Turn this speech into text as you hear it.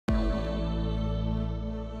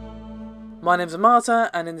My name's Amata,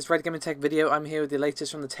 and in this Red Gaming Tech video, I'm here with the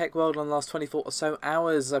latest from the tech world on the last 24 or so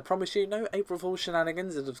hours. I promise you, no April Fool's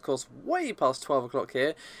shenanigans. It's of course way past 12 o'clock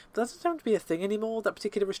here, but that doesn't seem to be a thing anymore, that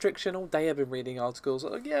particular restriction. All day I've been reading articles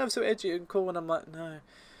like, yeah, I'm so edgy and cool, and I'm like, no,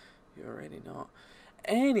 you're really not.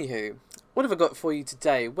 Anywho, what have I got for you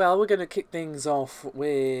today? Well, we're going to kick things off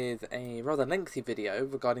with a rather lengthy video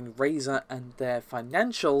regarding Razer and their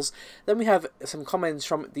financials. Then we have some comments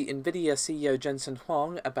from the Nvidia CEO Jensen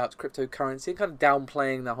Huang about cryptocurrency, kind of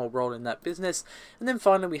downplaying the whole role in that business. And then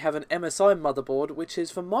finally we have an MSI motherboard, which is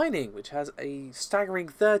for mining, which has a staggering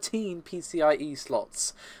 13 PCIe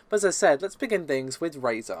slots. But as I said, let's begin things with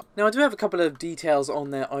Razer. Now, I do have a couple of details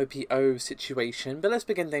on their IPO situation, but let's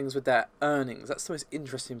begin things with their earnings. That's the most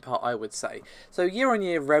interesting part, I would say. So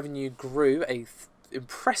year-on-year revenue grew a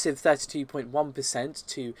impressive 32.1%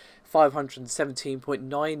 to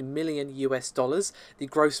 $517.9 million US. The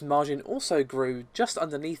gross margin also grew just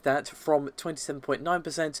underneath that from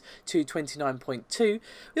 27.9% to 29.2%.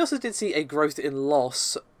 We also did see a growth in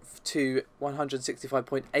loss to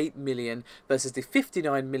 165.8 million versus the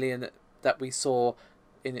 59 million that we saw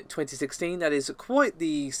in 2016. That is quite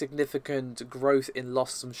the significant growth in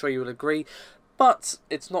loss, I'm sure you will agree, but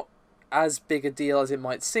it's not as big a deal as it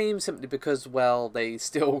might seem, simply because, well, they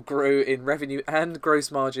still grew in revenue and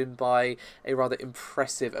gross margin by a rather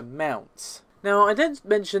impressive amount. Now, I didn't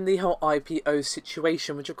mention the whole IPO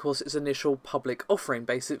situation, which of course is initial public offering.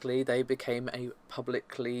 Basically, they became a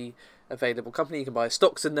publicly available company. You can buy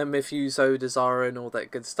stocks in them if you so desire and all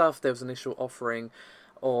that good stuff. There was an initial offering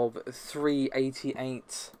of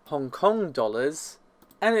 388 Hong Kong dollars.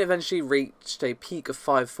 And it eventually reached a peak of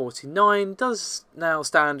 549, does now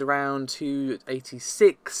stand around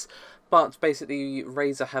 286, but basically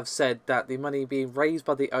Razer have said that the money being raised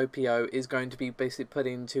by the IPO is going to be basically put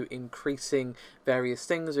into increasing various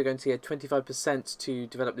things. We're going to see a 25% to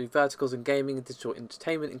develop new verticals in gaming and digital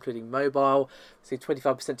entertainment, including mobile. See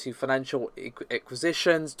 25% to financial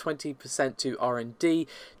acquisitions, 20% to R&D,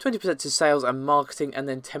 20% to sales and marketing, and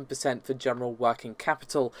then 10% for general working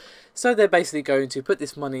capital. So they're basically going to put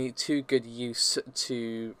this money to good use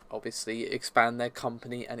to obviously expand their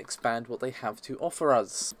company and expand what they have to offer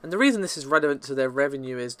us. And the reason this is relevant to their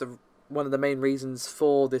revenue is one of the main reasons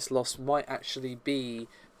for this loss might actually be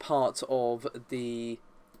part of the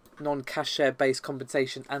non-cash share-based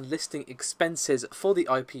compensation and listing expenses for the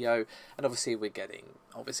IPO, and obviously we're getting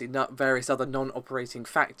various other non-operating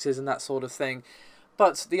factors and that sort of thing.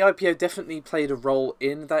 But the IPO definitely played a role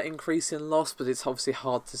in that increase in loss, but it's obviously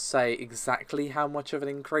hard to say exactly how much of an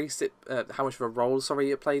increase how much of a role,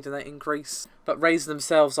 it played in that increase. But Razer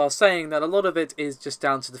themselves are saying that a lot of it is just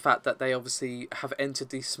down to the fact that they obviously have entered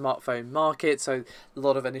the smartphone market, so a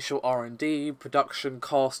lot of initial R&D, production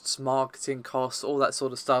costs, marketing costs, all that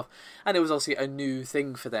sort of stuff, and it was obviously a new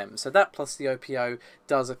thing for them. So that plus the IPO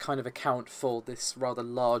does a kind of account for this rather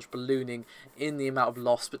large ballooning in the amount of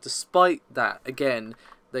loss, but despite that, again,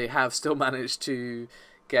 they have still managed to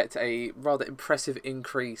get a rather impressive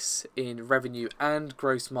increase in revenue and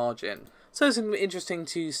gross margin. So it's going to be interesting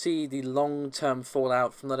to see the long-term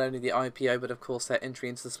fallout from not only the IPO, but of course their entry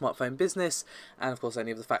into the smartphone business, and of course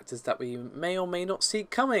any of the factors that we may or may not see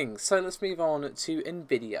coming. So let's move on to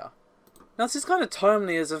Nvidia. Now this is kind of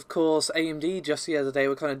timely, as of course AMD just the other day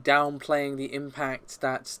were kind of downplaying the impact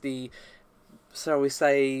that the, shall we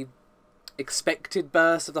say, expected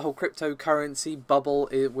burst of the whole cryptocurrency bubble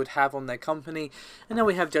it would have on their company, and now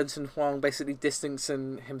we have Jensen Huang basically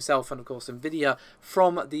distancing himself and of course Nvidia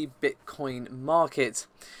from the Bitcoin market.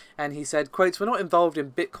 And he said, quote, "We're not involved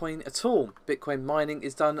in Bitcoin at all. Bitcoin mining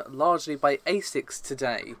is done largely by ASICs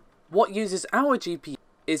today. What uses our GPU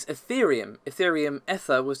is Ethereum. Ethereum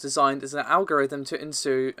Ether was designed as an algorithm to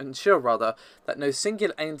ensure that no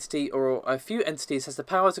singular entity or a few entities has the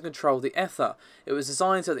power to control the Ether. It was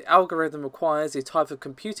designed so the algorithm requires the type of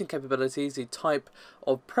computing capabilities, the type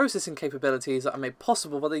of processing capabilities that are made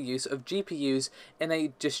possible by the use of GPUs in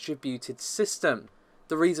a distributed system.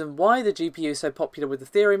 The reason why the GPU is so popular with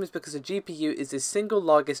Ethereum is because the GPU is the single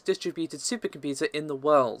largest distributed supercomputer in the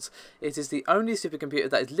world. It is the only supercomputer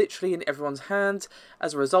that is literally in everyone's hands.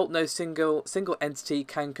 As a result, no single entity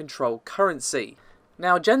can control currency."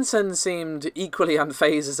 Now, Jensen seemed equally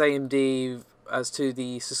unfazed as AMD as to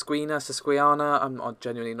the Susquehanna, I'm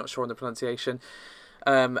genuinely not sure on the pronunciation,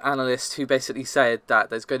 analyst who basically said that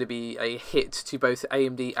there's going to be a hit to both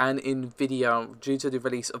AMD and Nvidia due to the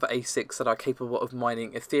release of ASICs that are capable of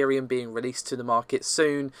mining Ethereum being released to the market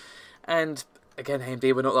soon. And again,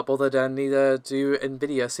 AMD were not that bothered, and neither do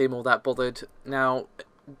Nvidia seem all that bothered. Now,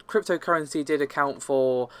 cryptocurrency did account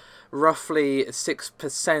for roughly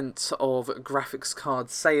 6% of graphics card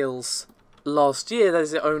sales last year,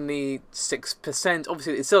 there's only 6%.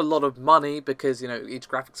 Obviously, it's still a lot of money because, you know, each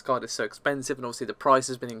graphics card is so expensive, and obviously the price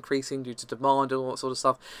has been increasing due to demand and all that sort of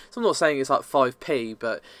stuff. So I'm not saying it's like 5p,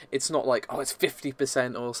 but it's not like, oh, it's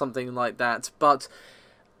 50% or something like that. But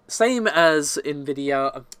same as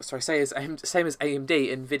Nvidia, same as AMD,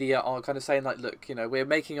 Nvidia are kind of saying like, look, you know, we're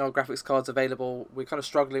making our graphics cards available. We're kind of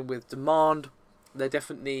struggling with demand. They're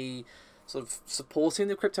definitely sort of supporting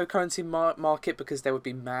the cryptocurrency market because they would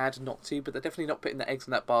be mad not to, but they're definitely not putting their eggs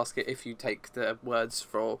in that basket if you take their words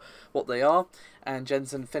for what they are. And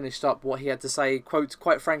Jensen finished up what he had to say, quote,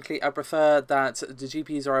 "Quite frankly, I prefer that the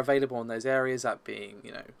GPUs are available in those areas, that being,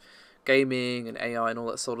 you know, gaming and AI and all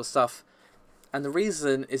that sort of stuff. And the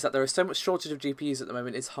reason is that there is so much shortage of GPUs at the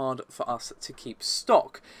moment, it's hard for us to keep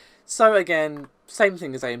stock." So again, same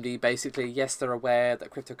thing as AMD basically. Yes, they're aware that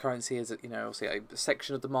cryptocurrency is, you know, obviously a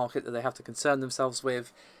section of the market that they have to concern themselves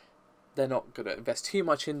with. They're not going to invest too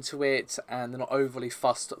much into it, and they're not overly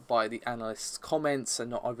fussed by the analysts' comments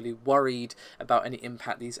and not overly worried about any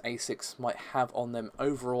impact these ASICs might have on them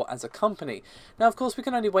overall as a company. Now, of course, we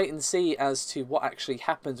can only wait and see as to what actually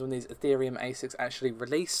happens when these Ethereum ASICs actually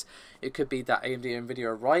release. It could be that AMD and Nvidia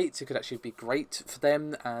are right. It could actually be great for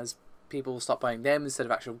them as people start buying them instead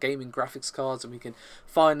of actual gaming graphics cards, and we can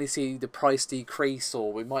finally see the price decrease,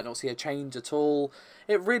 or we might not see a change at all.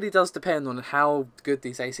 It really does depend on how good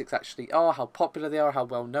these ASICs actually are, how popular they are, how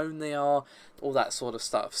well known they are, all that sort of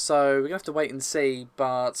stuff. So we're going to have to wait and see,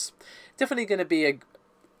 but definitely going to be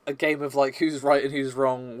a game of like who's right and who's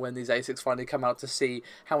wrong when these ASICs finally come out, to see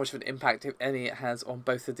how much of an impact, if any, it has on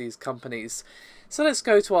both of these companies. So let's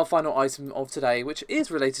go to our final item of today, which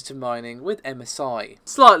is related to mining with MSI.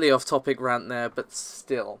 Slightly off topic rant there, but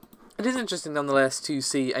still. It is interesting nonetheless to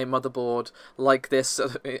see a motherboard like this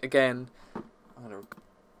again.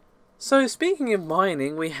 So speaking of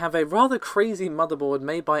mining, we have a rather crazy motherboard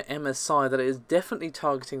made by MSI that is definitely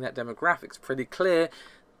targeting that demographic. It's pretty clear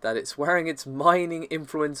that it's wearing its mining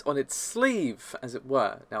influence on its sleeve, as it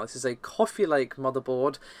were. Now, this is a Coffee Lake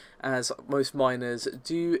motherboard, as most miners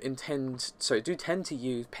do tend to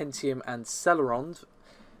use Pentium and Celerons.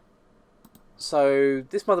 So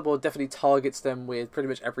this motherboard definitely targets them with pretty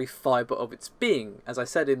much every fibre of its being. As I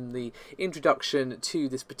said in the introduction to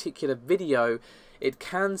this particular video, it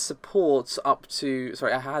can support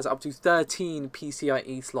it has up to 13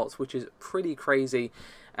 PCIe slots, which is pretty crazy.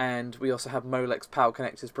 And we also have Molex power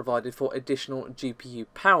connectors provided for additional GPU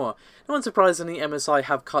power. Now, unsurprisingly, MSI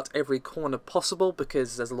have cut every corner possible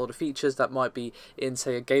because there's a lot of features that might be in,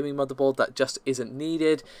 say, a gaming motherboard that just isn't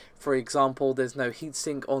needed. For example, there's no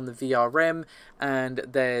heatsink on the VRM, and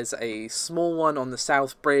there's a small one on the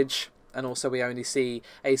south bridge. And also we only see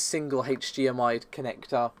a single HDMI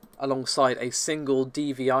connector alongside a single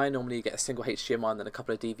DVI. Normally you get a single HDMI and then a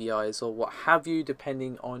couple of DVIs or what have you,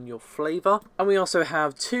 depending on your flavour. And we also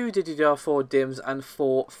have 2 DDR4 DIMMs and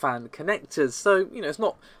 4 fan connectors. So, you know, it's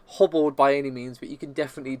not hobbled by any means, but you can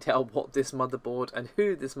definitely tell what this motherboard and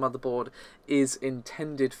who this motherboard is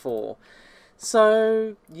intended for.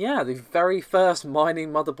 So, yeah, the very first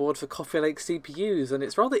mining motherboard for Coffee Lake CPUs, and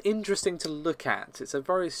it's rather interesting to look at. It's a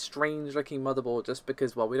very strange looking motherboard just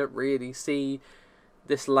because, well, we don't really see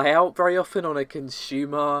this layout very often on a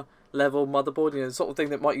consumer level motherboard. You know, the sort of thing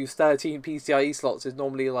that might use 13 PCIe slots is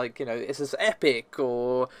normally like, you know, it's this Epic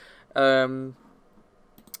or Xeon,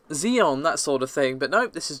 that sort of thing. But no,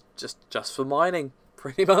 this is just for mining,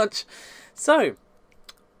 pretty much. So,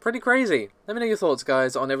 pretty crazy. Let me know your thoughts,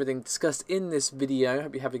 guys, on everything discussed in this video. I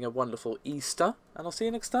hope you're having a wonderful Easter, and I'll see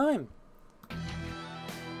you next time.